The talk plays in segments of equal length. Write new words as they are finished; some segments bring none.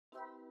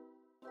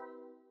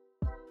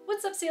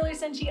What's up, Sailor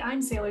Senshi?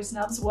 I'm Sailor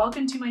Snubs.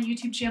 Welcome to my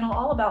YouTube channel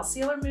all about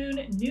Sailor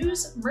Moon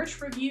news,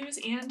 merch reviews,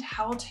 and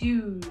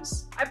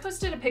how-tos. I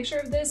posted a picture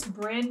of this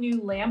brand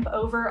new lamp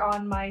over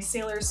on my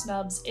Sailor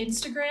Snubs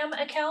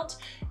Instagram account,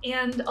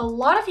 and a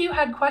lot of you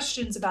had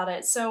questions about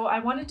it, so I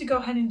wanted to go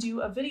ahead and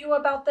do a video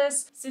about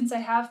this since I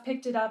have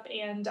picked it up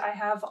and I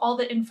have all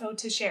the info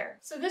to share.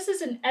 So this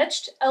is an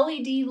etched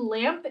LED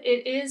lamp.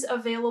 It is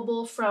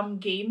available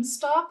from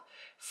Gamestop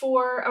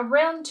for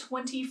around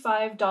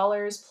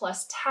 $25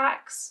 plus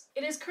tax.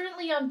 It is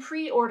currently on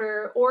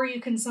pre-order, or you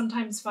can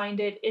sometimes find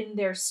it in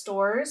their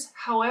stores.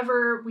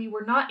 However, we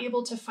were not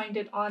able to find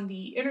it on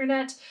the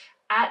internet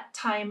at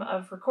time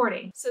of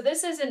recording. So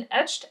this is an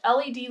etched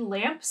LED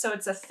lamp. So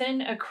it's a thin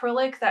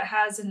acrylic that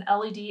has an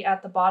LED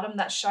at the bottom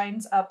that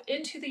shines up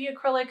into the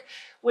acrylic,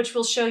 which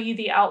will show you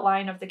the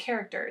outline of the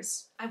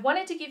characters. I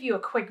wanted to give you a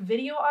quick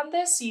video on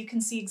this so you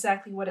can see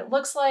exactly what it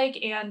looks like,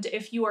 and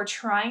if you are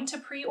trying to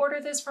pre-order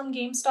this from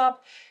GameStop,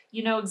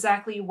 you know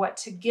exactly what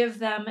to give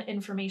them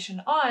information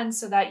on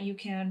so that you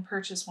can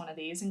purchase one of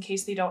these in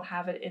case they don't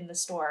have it in the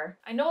store.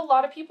 I know a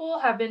lot of people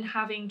have been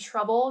having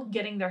trouble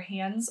getting their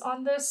hands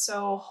on this,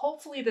 so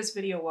hopefully this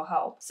video will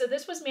help. So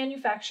this was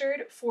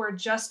manufactured for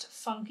Just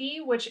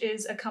Funky, which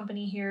is a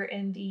company here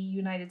in the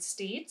United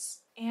States.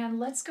 And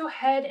let's go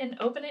ahead and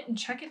open it and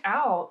check it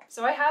out.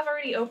 So I have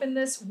already opened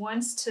this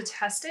once to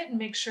test it and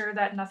make sure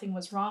that nothing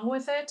was wrong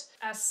with it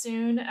as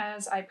soon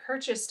as I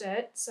purchased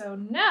it. So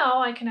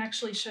now I can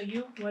actually show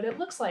you what it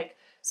looks like.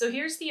 So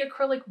here's the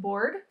acrylic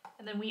board,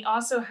 and then we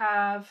also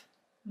have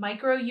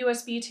micro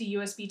USB to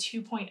USB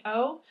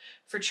 2.0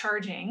 for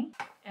charging.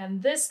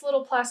 And this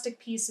little plastic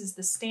piece is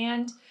the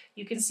stand.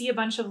 You can see a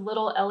bunch of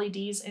little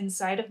LEDs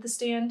inside of the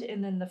stand,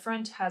 and then the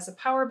front has a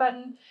power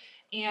button,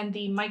 and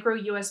the micro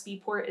USB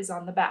port is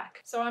on the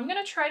back. So I'm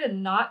gonna try to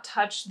not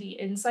touch the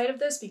inside of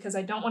this because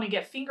I don't wanna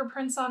get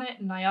fingerprints on it,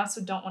 and I also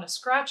don't wanna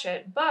scratch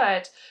it,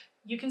 but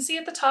you can see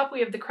at the top we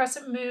have the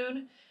crescent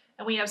moon,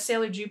 and we have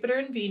Sailor Jupiter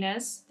and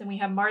Venus, then we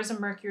have Mars and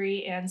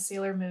Mercury and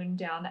Sailor Moon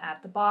down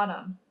at the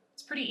bottom.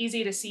 It's pretty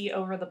easy to see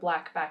over the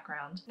black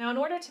background. Now in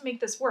order to make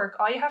this work,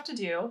 all you have to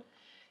do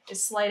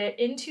is slide it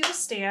into the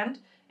stand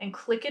and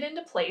click it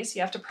into place.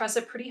 You have to press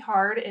it pretty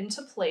hard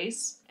into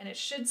place, and it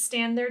should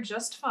stand there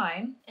just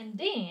fine. And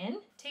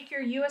then take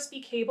your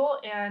USB cable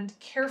and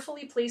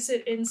carefully place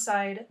it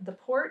inside the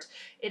port.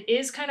 It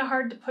is kind of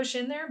hard to push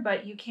in there,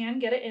 but you can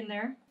get it in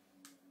there.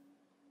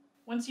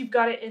 Once you've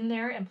got it in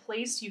there and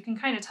placed, you can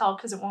kind of tell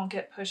because it won't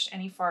get pushed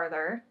any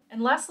farther.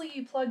 And lastly,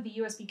 you plug the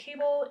USB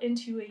cable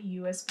into a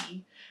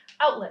USB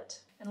outlet.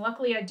 And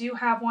luckily I do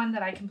have one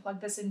that I can plug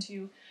this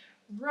into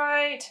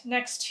right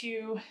next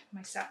to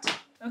my set.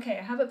 Okay,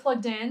 I have it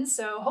plugged in,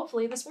 so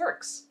hopefully this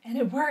works. And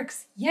it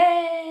works,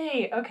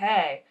 yay!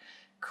 Okay,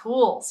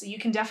 cool. So you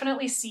can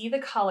definitely see the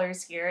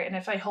colors here, and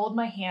if I hold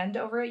my hand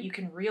over it, you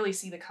can really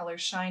see the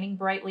colors shining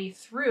brightly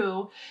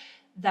through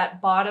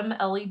that bottom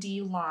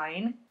LED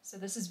line. So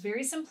this is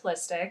very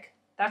simplistic.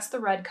 That's the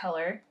red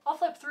color. I'll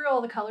flip through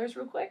all the colors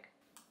real quick.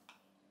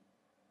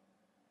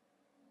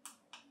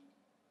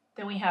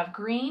 Then we have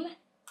green,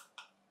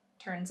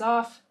 turns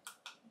off.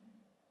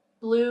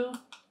 Blue,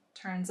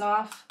 turns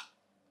off.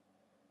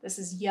 This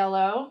is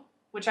yellow,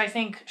 which I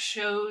think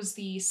shows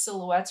the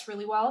silhouettes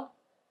really well.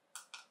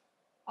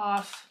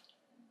 Off.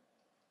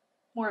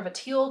 More of a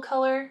teal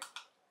color.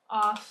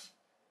 Off.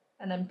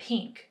 And then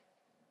pink.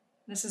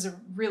 This is a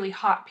really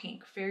hot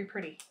pink, very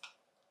pretty.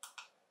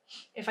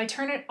 If I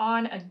turn it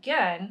on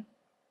again,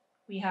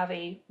 we have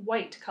a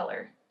white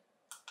color.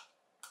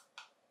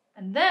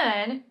 And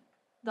then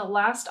the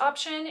last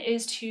option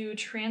is to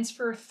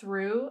transfer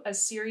through a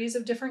series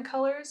of different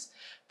colors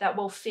that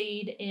will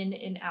fade in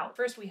and out.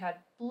 First we had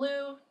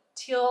blue,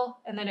 teal,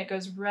 and then it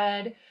goes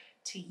red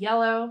to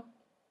yellow,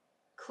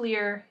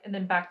 clear, and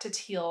then back to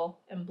teal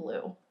and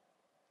blue.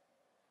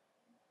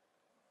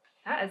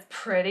 That is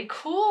pretty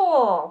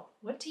cool.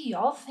 What do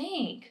y'all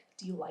think?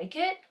 Do you like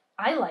it?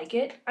 I like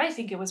it. I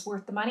think it was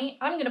worth the money.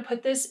 I'm gonna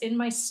put this in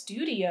my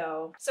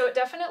studio. So it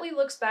definitely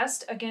looks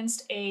best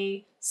against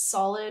a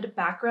solid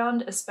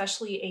background,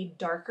 especially a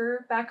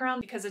darker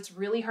background, because it's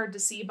really hard to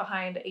see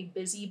behind a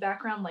busy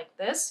background like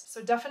this.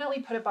 So definitely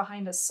put it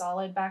behind a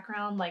solid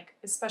background, like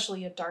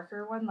especially a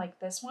darker one like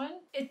this one.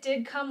 It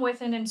did come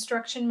with an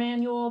instruction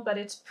manual, but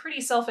it's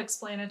pretty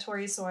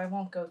self-explanatory, so I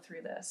won't go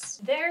through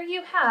this. There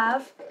you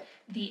have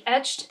the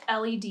etched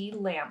LED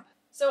lamp.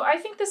 So I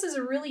think this is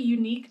a really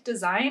unique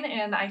design,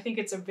 and I think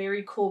it's a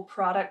very cool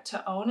product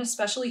to own,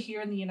 especially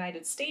here in the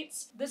United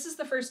States. This is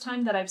the first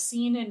time that I've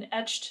seen an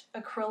etched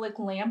acrylic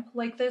lamp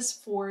like this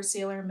for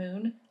Sailor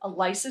Moon, a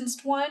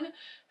licensed one.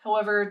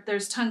 However,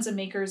 there's tons of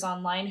makers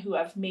online who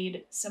have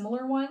made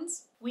similar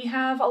ones. We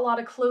have a lot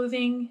of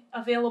clothing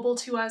available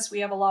to us.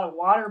 We have a lot of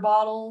water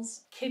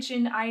bottles,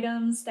 kitchen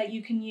items that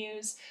you can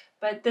use.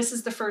 But this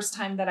is the first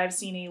time that I've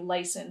seen a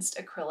licensed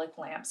acrylic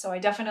lamp, so I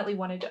definitely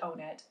wanted to own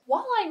it.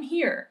 While I'm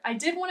here, I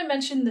did want to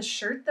mention the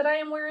shirt that I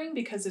am wearing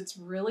because it's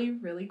really,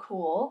 really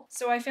cool.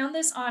 So I found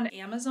this on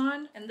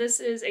Amazon, and this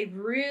is a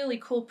really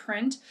cool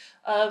print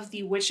of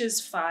the Witches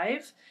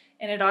 5,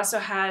 and it also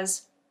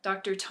has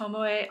Dr.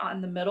 Tomoe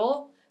on the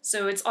middle.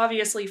 So it's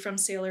obviously from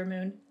Sailor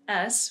Moon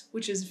S,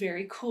 which is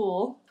very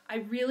cool.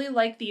 I really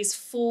like these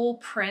full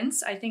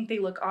prints. I think they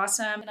look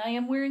awesome. And I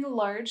am wearing a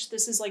large.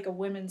 This is like a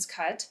women's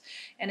cut,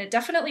 and it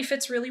definitely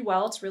fits really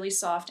well. It's really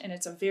soft, and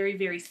it's a very,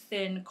 very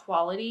thin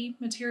quality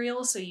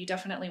material. So you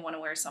definitely want to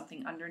wear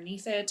something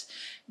underneath it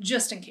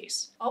just in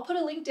case. I'll put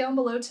a link down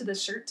below to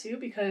this shirt too,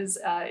 because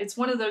it's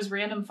one of those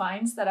random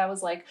finds that I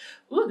was like,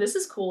 ooh, this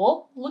is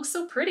cool. Looks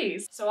so pretty.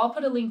 So I'll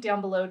put a link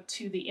down below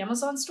to the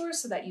Amazon store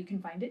so that you can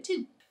find it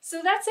too.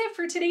 So that's it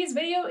for today's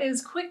video. It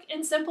was quick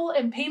and simple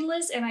and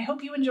painless, and I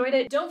hope you enjoyed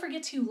it. Don't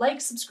forget to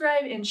like,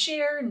 subscribe, and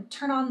share, and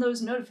turn on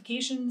those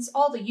notifications,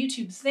 all the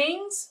YouTube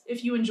things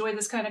if you enjoy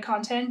this kind of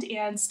content,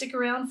 and stick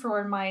around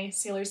for my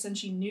Sailor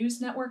Senshi News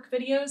Network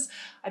videos.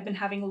 I've been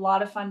having a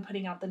lot of fun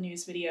putting out the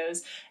news videos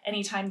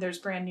anytime there's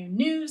brand new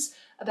news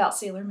about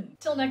Sailor Moon.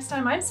 Till next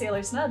time, I'm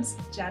Sailor Snubs.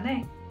 Ja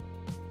ne.